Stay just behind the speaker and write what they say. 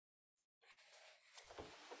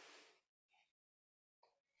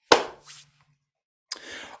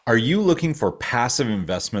Are you looking for passive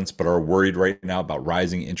investments but are worried right now about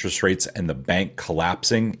rising interest rates and the bank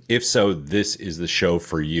collapsing? If so, this is the show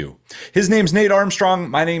for you. His name's Nate Armstrong.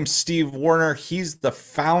 My name's Steve Warner. He's the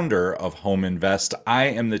founder of Home Invest. I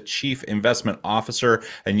am the chief investment officer,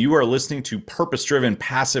 and you are listening to Purpose Driven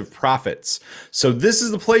Passive Profits. So, this is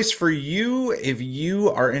the place for you if you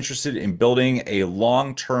are interested in building a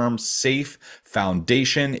long term, safe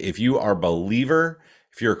foundation. If you are a believer,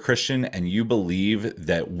 if you're a Christian and you believe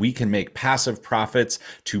that we can make passive profits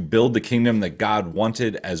to build the kingdom that God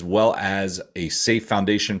wanted, as well as a safe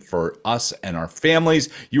foundation for us and our families,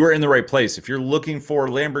 you are in the right place. If you're looking for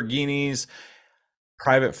Lamborghinis,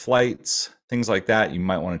 private flights, things like that, you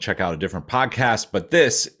might want to check out a different podcast, but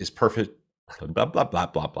this is perfect. Blah, blah, blah,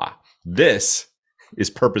 blah, blah. This is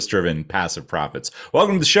Purpose Driven Passive Profits.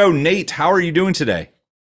 Welcome to the show, Nate. How are you doing today?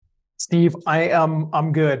 Steve,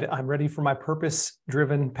 I'm good. I'm ready for my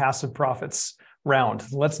purpose-driven passive profits round.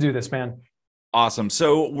 Let's do this, man. Awesome.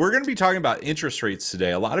 So we're going to be talking about interest rates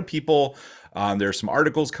today. A lot of people, there's some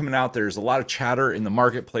articles coming out. There's a lot of chatter in the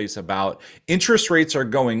marketplace about interest rates are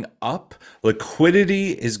going up.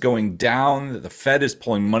 Liquidity is going down. The Fed is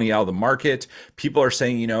pulling money out of the market. People are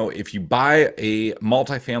saying, if you buy a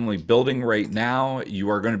multifamily building right now, you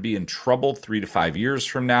are going to be in trouble 3 to 5 years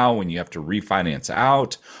from now when you have to refinance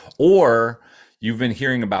out. Or you've been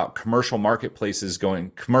hearing about commercial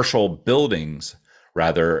buildings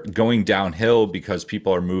rather going downhill because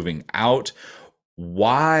people are moving out.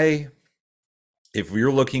 Why, if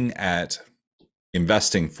we're looking at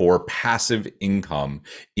investing for passive income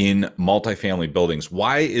in multifamily buildings,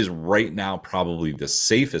 why is right now probably the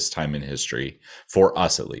safest time in history for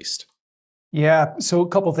us at least? Yeah, so a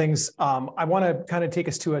couple things. I want to kind of take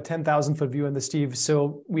us to a 10,000 foot view on this, Steve.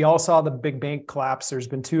 So we all saw the big bank collapse. There's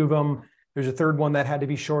been two of them. There's a third one that had to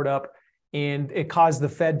be shored up, and it caused the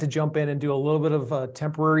Fed to jump in and do a little bit of a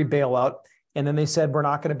temporary bailout. And then they said, we're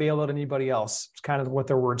not going to bail out anybody else. It's kind of what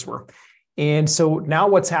their words were. And so now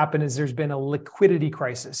what's happened is there's been a liquidity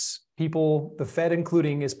crisis. People, the Fed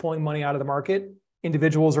including, is pulling money out of the market.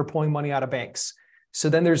 Individuals are pulling money out of banks. So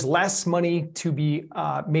then there's less money to be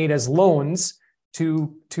made as loans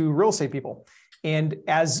to real estate people. And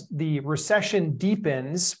as the recession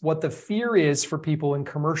deepens, what the fear is for people in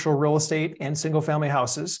commercial real estate and single family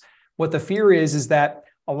houses, what the fear is that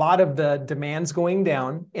a lot of the demand's going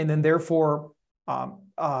down, and then therefore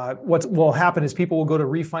what will happen is people will go to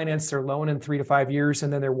refinance their loan in 3 to 5 years,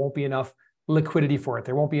 and then there won't be enough liquidity for it.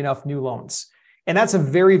 There won't be enough new loans. And that's a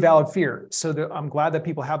very valid fear. So I'm glad that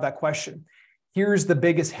people have that question. Here's the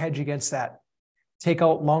biggest hedge against that. Take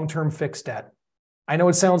out long-term fixed debt. I know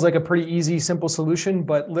it sounds like a pretty easy, simple solution,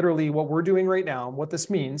 but literally what we're doing right now, what this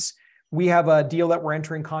means, we have a deal that we're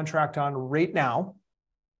entering contract on right now,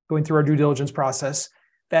 going through our due diligence process,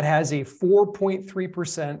 that has a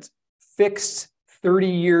 4.3% fixed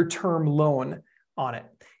 30-year term loan on it.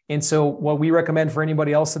 And so what we recommend for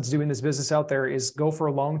anybody else that's doing this business out there is go for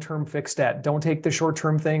a long-term fixed debt. Don't take the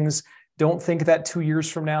short-term things. Don't think that 2 years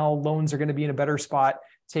from now, loans are going to be in a better spot.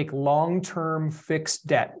 Take long-term fixed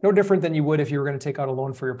debt. No different than you would if you were going to take out a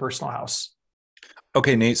loan for your personal house.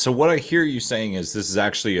 Okay, Nate. So what I hear you saying is this is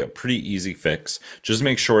actually a pretty easy fix. Just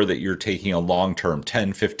make sure that you're taking a long-term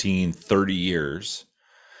 10, 15, 30 years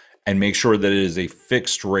and make sure that it is a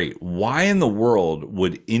fixed rate. Why in the world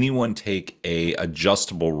would anyone take a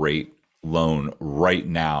adjustable rate loan right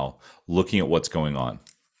now looking at what's going on?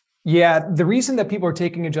 Yeah, the reason that people are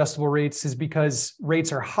taking adjustable rates is because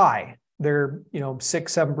rates are high. They're 6,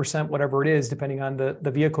 7%, whatever it is, depending on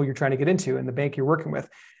the vehicle you're trying to get into and the bank you're working with.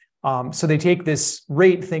 So they take this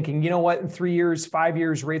rate thinking, you know what, in 3 years, 5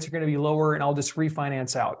 years, rates are going to be lower and I'll just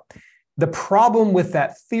refinance out. The problem with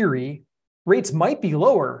that theory, rates might be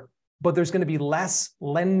lower, but there's going to be less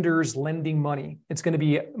lenders lending money. It's going to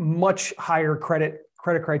be much higher credit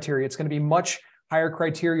criteria. It's going to be much higher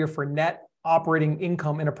criteria for net operating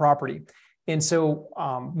income in a property. And so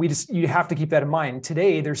you have to keep that in mind.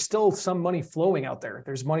 Today, there's still some money flowing out there.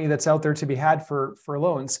 There's money that's out there to be had for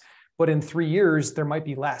loans, but in 3 years, there might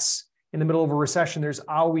be less. In the middle of a recession, there's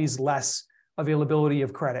always less availability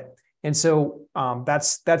of credit. And so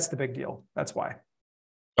that's the big deal. That's why.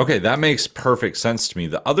 Okay, that makes perfect sense to me.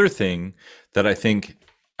 The other thing that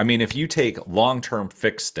if you take long-term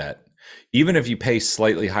fixed debt, even if you pay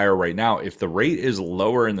slightly higher right now, if the rate is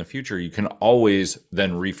lower in the future, you can always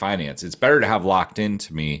then refinance. It's better to have locked in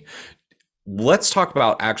to me. Let's talk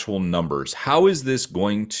about actual numbers. How is this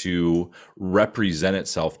going to represent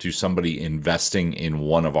itself to somebody investing in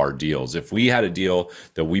one of our deals? If we had a deal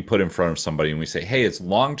that we put in front of somebody and we say, hey, it's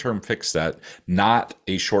long-term fixed debt, not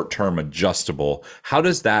a short-term adjustable, how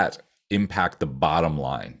does that impact the bottom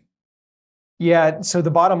line? Yeah. So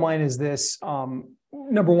the bottom line is this.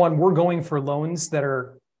 Number one, we're going for loans that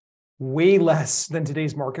are way less than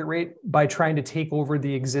today's market rate by trying to take over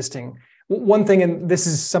the existing. One thing, and this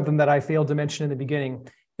is something that I failed to mention in the beginning,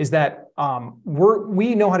 is that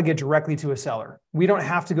we know how to get directly to a seller. We don't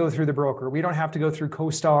have to go through the broker. We don't have to go through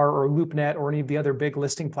CoStar or LoopNet or any of the other big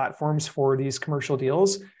listing platforms for these commercial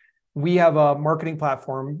deals. We have a marketing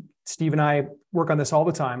platform. Steve and I work on this all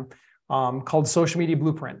the time, called Social Media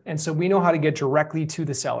Blueprint. And so we know how to get directly to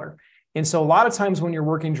the seller. And so a lot of times when you're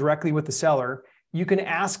working directly with the seller, you can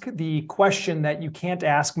ask the question that you can't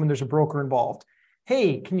ask when there's a broker involved.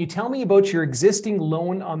 Hey, can you tell me about your existing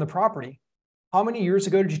loan on the property? How many years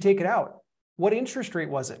ago did you take it out? What interest rate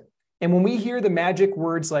was it? And when we hear the magic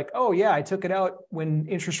words like, oh, yeah, I took it out when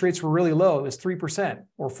interest rates were really low, it was 3%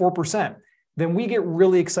 or 4%, then we get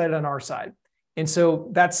really excited on our side. And so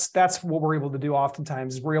that's what we're able to do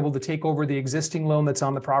oftentimes is we're able to take over the existing loan that's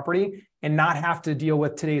on the property and not have to deal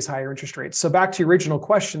with today's higher interest rates. So back to your original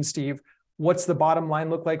question, Steve, what's the bottom line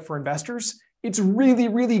look like for investors? It's really,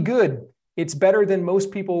 really good. It's better than most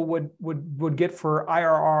people would get for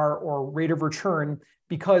IRR or rate of return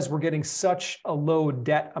because we're getting such a low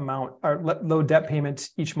debt amount or low debt payment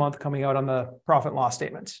each month coming out on the profit and loss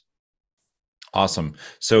statement. Awesome.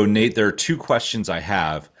 So, Nate, there are two questions I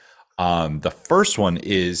have. The first one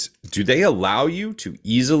is, do they allow you to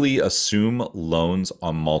easily assume loans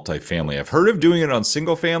on multifamily? I've heard of doing it on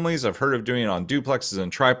single families. I've heard of doing it on duplexes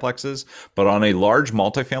and triplexes, but on a large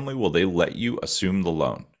multifamily, will they let you assume the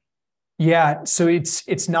loan? Yeah, so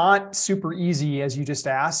it's not super easy as you just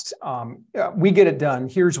asked. We get it done.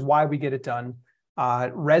 Here's why we get it done.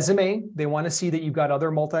 Resume, they want to see that you've got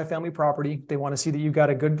other multifamily property. They want to see that you've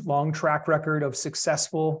got a good long track record of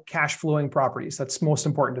successful cash flowing properties. That's most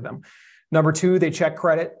important to them. Number two, they check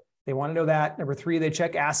credit. They want to know that. Number three, they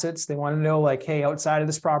check assets. They want to know like, hey, outside of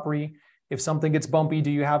this property, if something gets bumpy,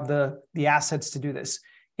 do you have the assets to do this?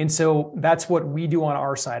 And so that's what we do on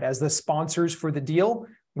our side as the sponsors for the deal.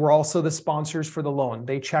 We're also the sponsors for the loan.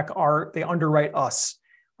 They underwrite us.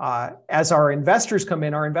 As our investors come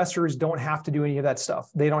in, our investors don't have to do any of that stuff.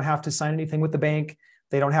 They don't have to sign anything with the bank.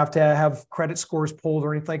 They don't have to have credit scores pulled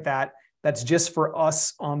or anything like that. That's just for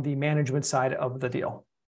us on the management side of the deal.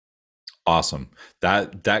 Awesome.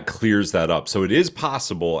 That clears that up. So it is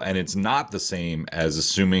possible, and it's not the same as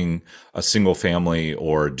assuming a single family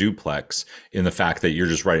or a duplex in the fact that you're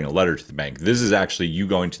just writing a letter to the bank. This is actually you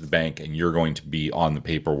going to the bank and you're going to be on the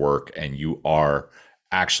paperwork and you are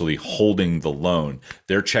actually holding the loan.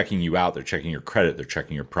 They're checking you out, they're checking your credit, they're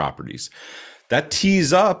checking your properties. That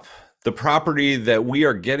tees up the property that we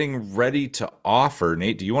are getting ready to offer.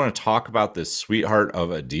 Nate, do you want to talk about this sweetheart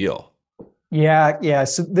of a deal? Yeah.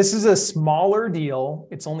 So this is a smaller deal.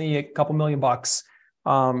 It's only a couple $1,000,000,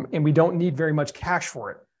 and we don't need very much cash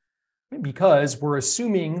for it because we're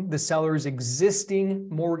assuming the seller's existing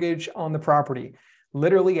mortgage on the property,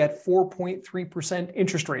 literally at 4.3%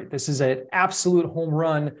 interest rate. This is an absolute home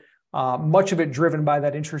run. Much of it driven by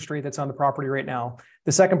that interest rate that's on the property right now.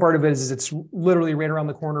 The second part of it is it's literally right around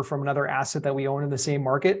the corner from another asset that we own in the same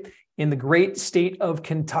market in the great state of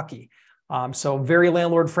Kentucky. So very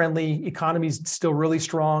landlord friendly, economy's still really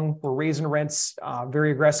strong. We're raising rents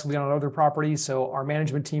very aggressively on other properties. So our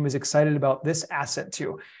management team is excited about this asset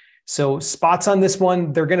too. So spots on this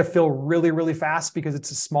one, they're going to fill really, really fast because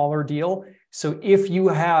it's a smaller deal. So if you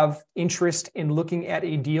have interest in looking at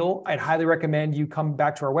a deal, I'd highly recommend you come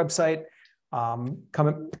back to our website,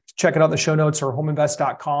 come check it out in the show notes or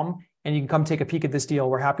homeinvest.com, and you can come take a peek at this deal.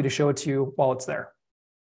 We're happy to show it to you while it's there.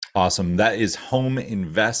 Awesome. That is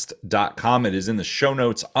homeinvest.com. It is in the show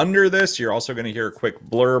notes under this. You're also going to hear a quick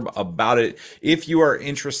blurb about it. If you are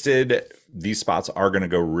interested, these spots are going to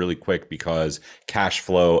go really quick because cash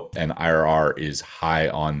flow and IRR is high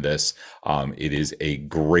on this. It is a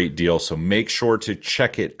great deal. So make sure to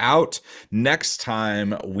check it out. Next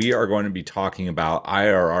time, we are going to be talking about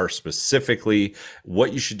IRR specifically,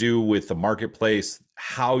 what you should do with the marketplace,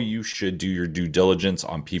 how you should do your due diligence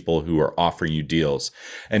on people who are offering you deals.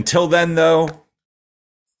 Until then, though,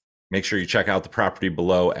 make sure you check out the property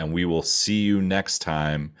below, and we will see you next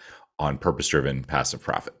time on Purpose Driven Passive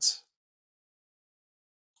Profits.